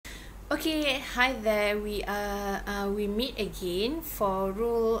Okay, hi there. We meet again for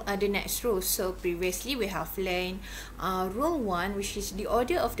the next rule. So previously we have learned rule 1, which is the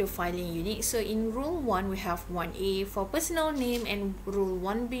order of the filing unit. So in rule 1 we have 1A for personal name and rule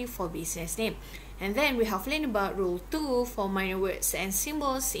 1B for business name. And then we have learned about rule 2 for minor words and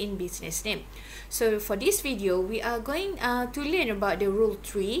symbols in business name. So for this video, we are going to learn about the rule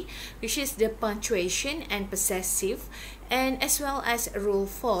 3, which is the punctuation and possessive, and as well as rule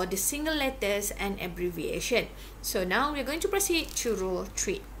 4, the single letters and abbreviation. So now we're going to proceed to rule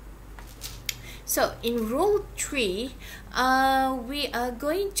 3. So in rule 3, we are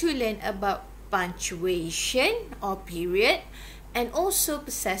going to learn about punctuation or period, and also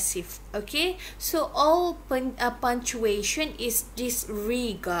possessive. Okay, so all punctuation is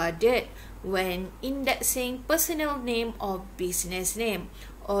disregarded when indexing personal name or business name,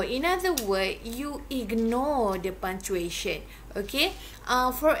 or in other words, you ignore the punctuation. Okay,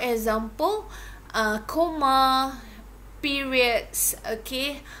 for example, comma, periods,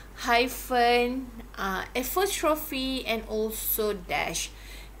 okay, hyphen, apostrophe, and also dash.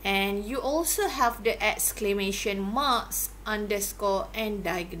 And you also have the exclamation marks, underscore, and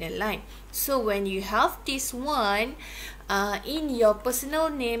diagonal line. So when you have this one in your personal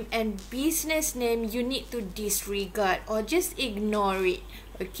name and business name, you need to disregard or just ignore it.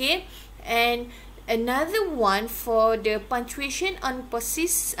 Okay, and another one for the punctuation on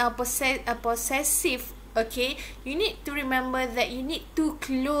possessive. Okay, you need to remember that you need to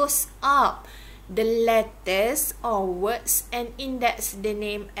close up the letters or words and index the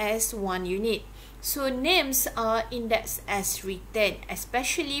name as one unit. So names are indexed as written,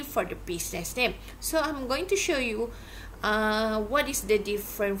 especially for the business name. So I'm going to show you what is the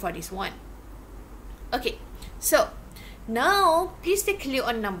difference for this one. Okay, so now please take a look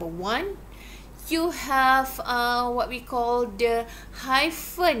on number 1. You have what we call the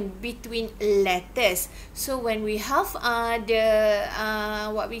hyphen between letters. So when we have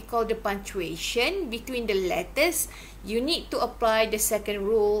what we call the punctuation between the letters, you need to apply the second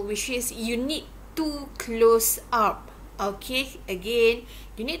rule, which is you need to close up. Okay, again,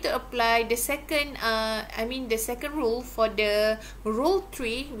 you need to apply the second the second rule for the rule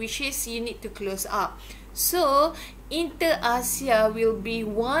 3, which is you need to close up. So Inter-Asia will be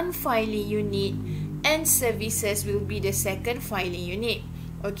one filing unit and services will be the second filing unit.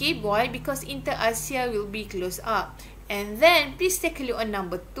 Okay, why? Because Inter-Asia will be closed up. And then please take a look on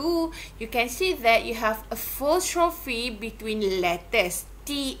number 2. You can see that you have apostrophe between letters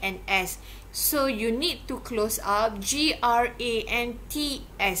T and S. So you need to close up GRANTS.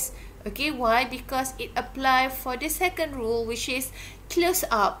 Okay, why? Because it applies for the second rule, which is close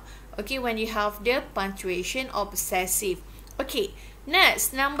up. Okay, when you have the punctuation or possessive. Okay,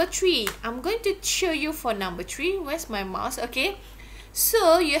 next, number 3. I'm going to show you for number 3. Where's my mouse? Okay,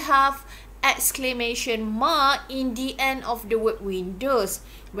 so you have exclamation mark in the end of the word windows.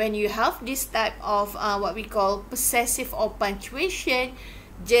 When you have this type of what we call possessive or punctuation,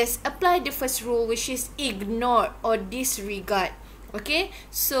 just apply the first rule, which is ignore or disregard. Okay,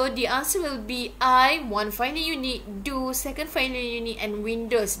 so the answer will be I, one filing unit, do, second filing unit, and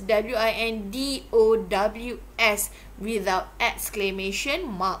Windows, WINDOWS, without exclamation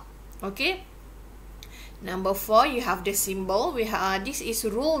mark. Okay, number 4, you have the symbol. This is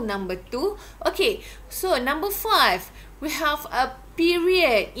rule number 2. Okay, so number 5, we have a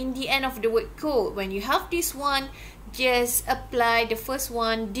period in the end of the word code. When you have this one, just apply the first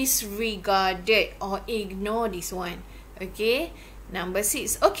one, disregard it or ignore this one. Okay, number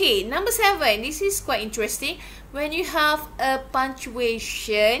 6. Okay, number 7. This is quite interesting. When you have a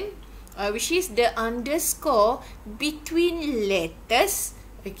punctuation, which is the underscore between letters,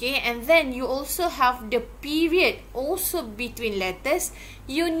 okay, and then you also have the period also between letters,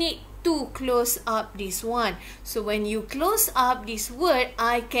 you need to close up this one. So when you close up this word,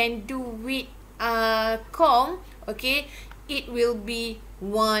 I can do with com, okay, it will be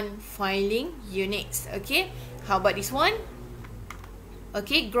one filing units. Okay, how about this one?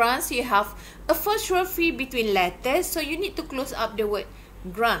 Okay, grants, you have apostrophe between letters, so you need to close up the word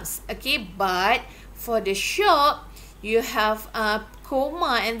grants. Okay, but for the shop, you have a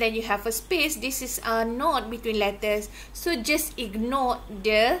comma and then you have a space. This is not between letters, so just ignore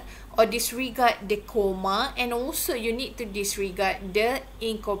the or disregard the comma, and also you need to disregard the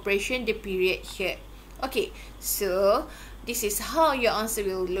incorporation, the period here. Okay, so this is how your answer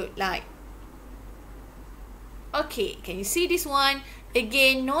will look like. Okay, can you see this one?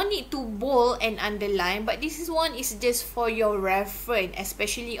 Again, no need to bold and underline, but this one is just for your reference,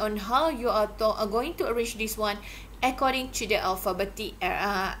 especially on how you are going to arrange this one according to the alphabetic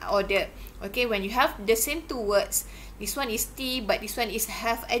order. Okay, when you have the same two words, This one is T, but this one is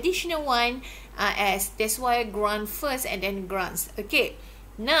have additional one S. That's why grant first and then grants. Okay.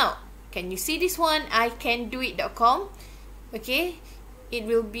 Now, can you see this one? I can do it.com. Okay. It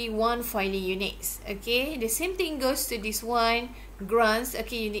will be one filing units. Okay. The same thing goes to this one. Grants.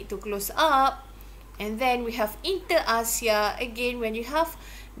 Okay. You need to close up. And then we have Inter Asia. Again, when you have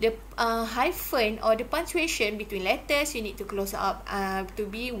the hyphen or the punctuation between letters, you need to close up to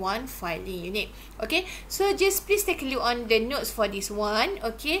be one filing unit. Okay, so just please take a look on the notes for this one.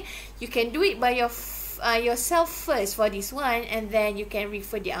 Okay, you can do it by yourself first for this one, and then you can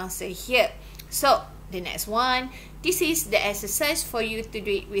refer the answer here. So the next one, this is the exercise for you to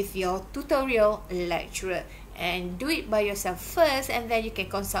do it with your tutorial lecturer, and do it by yourself first, and then you can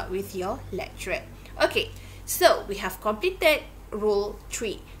consult with your lecturer. Okay, so we have completed rule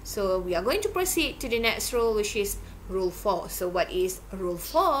 3. So we are going to proceed to the next rule, which is rule 4. So what is rule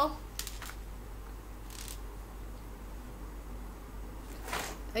 4?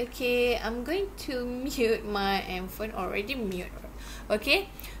 Okay, I'm going to mute my phone, already mute. Okay,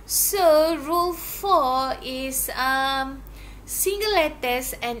 so rule 4 is single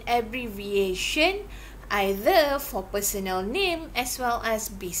letters and abbreviation, either for personal name as well as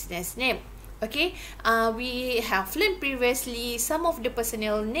business name. Okay, we have learned previously some of the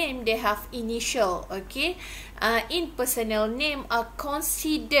personal name, they have initial. Okay, in personal name are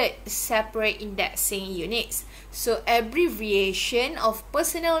considered separate indexing units. So abbreviation of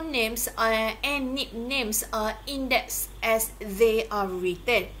personal names and nicknames are indexed as they are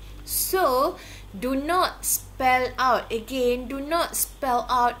written. So do not spell out, again, do not spell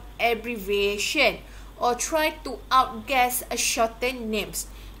out abbreviation or try to outguess a shortened names.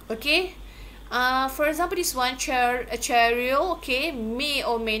 Okay, for example, this one, Cheryl, okay, may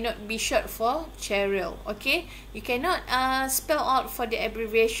or may not be short for Cheryl. Okay, you cannot spell out for the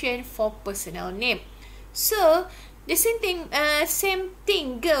abbreviation for personal name. So the same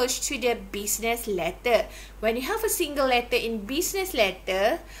thing goes to the business letter. When you have a single letter in business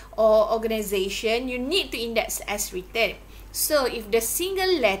letter or organization, you need to index as written. So if the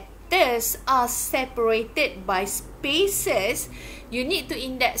single letters are separated by spaces, you need to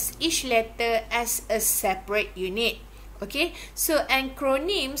index each letter as a separate unit. Okay, so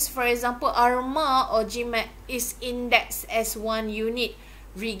acronyms, for example, ARMA or GMAT is indexed as one unit,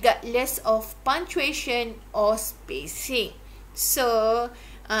 regardless of punctuation or spacing. So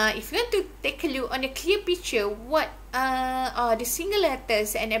if you want to take a look on a clear picture what are the single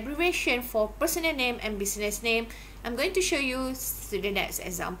letters and abbreviation for personal name and business name, I'm going to show you to the next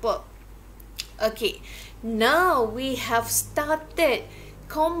example. Okay, now we have started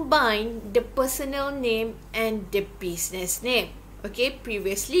combine the personal name and the business name. Okay,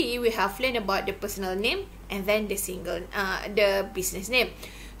 previously we have learned about the personal name and then the business name.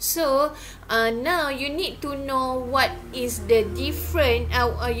 So now you need to know what is the different.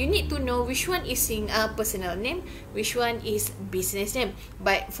 You need to know which one is personal name, which one is business name.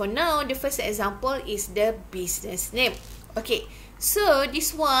 But for now, the first example is the business name. Okay, so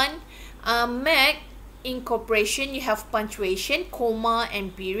this one, Mac Incorporation, you have punctuation, comma, and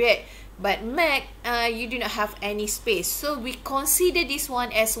period. But Mac, you do not have any space. So we consider this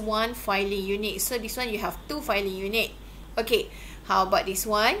one as one filing unit. So this one you have two filing unit. Okay, how about this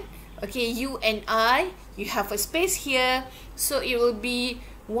one? Okay, you and I, you have a space here. So it will be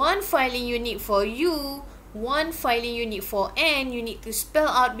one filing unit for you, one filing unit for N. You need to spell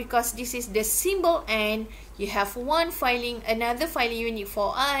out because this is the symbol N. You have another filing unit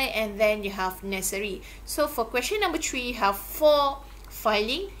for I, and then you have nursery. So for question number 3, you have 4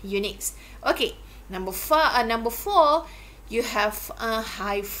 filing units. Okay, number 4, you have a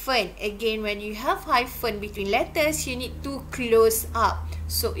hyphen. Again, when you have hyphen between letters, you need to close up.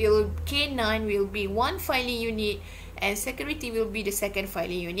 So K9 will be one filing unit, and security will be the second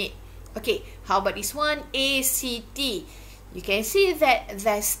filing unit. Okay, how about this one? ACT. You can see that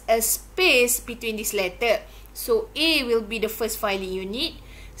there's a space between this letter. So A will be the first filing unit,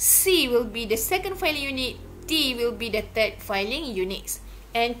 C will be the second filing unit, T will be the third filing unit.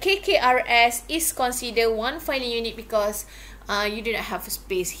 And KKRS is considered one filing unit because you do not have a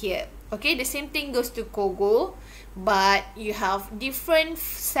space here. Okay, the same thing goes to Kogo, but you have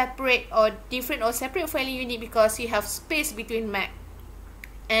separate filing unit because you have space between Mac.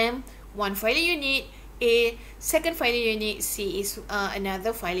 M, one filing unit, A, second filing unit, C is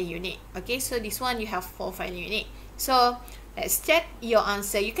another filing unit. Okay, so this one you have 4 filing unit. So let's check your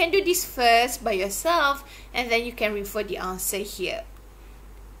answer. You can do this first by yourself, and then you can refer the answer here.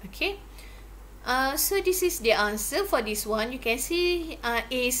 Okay, so this is the answer for this one. You can see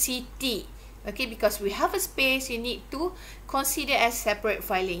ACT. Okay, because we have a space, you need to consider as separate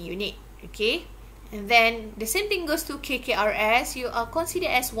filing unit. Okay, And then the same thing goes to KKRS. You are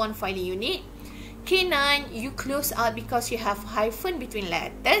considered as one filing unit. K9, you close out because you have hyphen between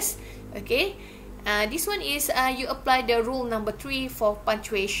letters. Okay. This one is you apply the rule number 3 for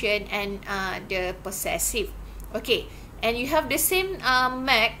punctuation and the possessive. Okay. And you have the same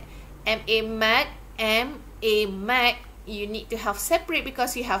MAC, MA MAC, MA MAC. You need to have separate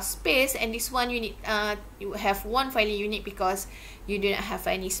because you have space, and this one you need you have one filing unit because you do not have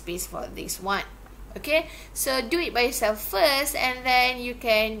any space for this one. Okay, so do it by yourself first, and then you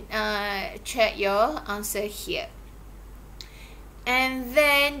can check your answer here. And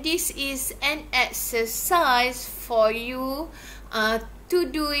then this is an exercise for you to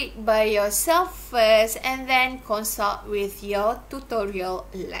do it by yourself first, and then consult with your tutorial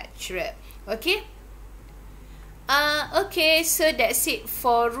lecturer. Okay. Okay, so that's it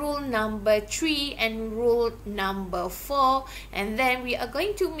for rule number 3 and rule number 4, and then we are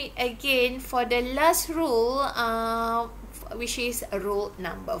going to meet again for the last rule, which is rule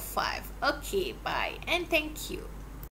number 5. Okay, bye and thank you.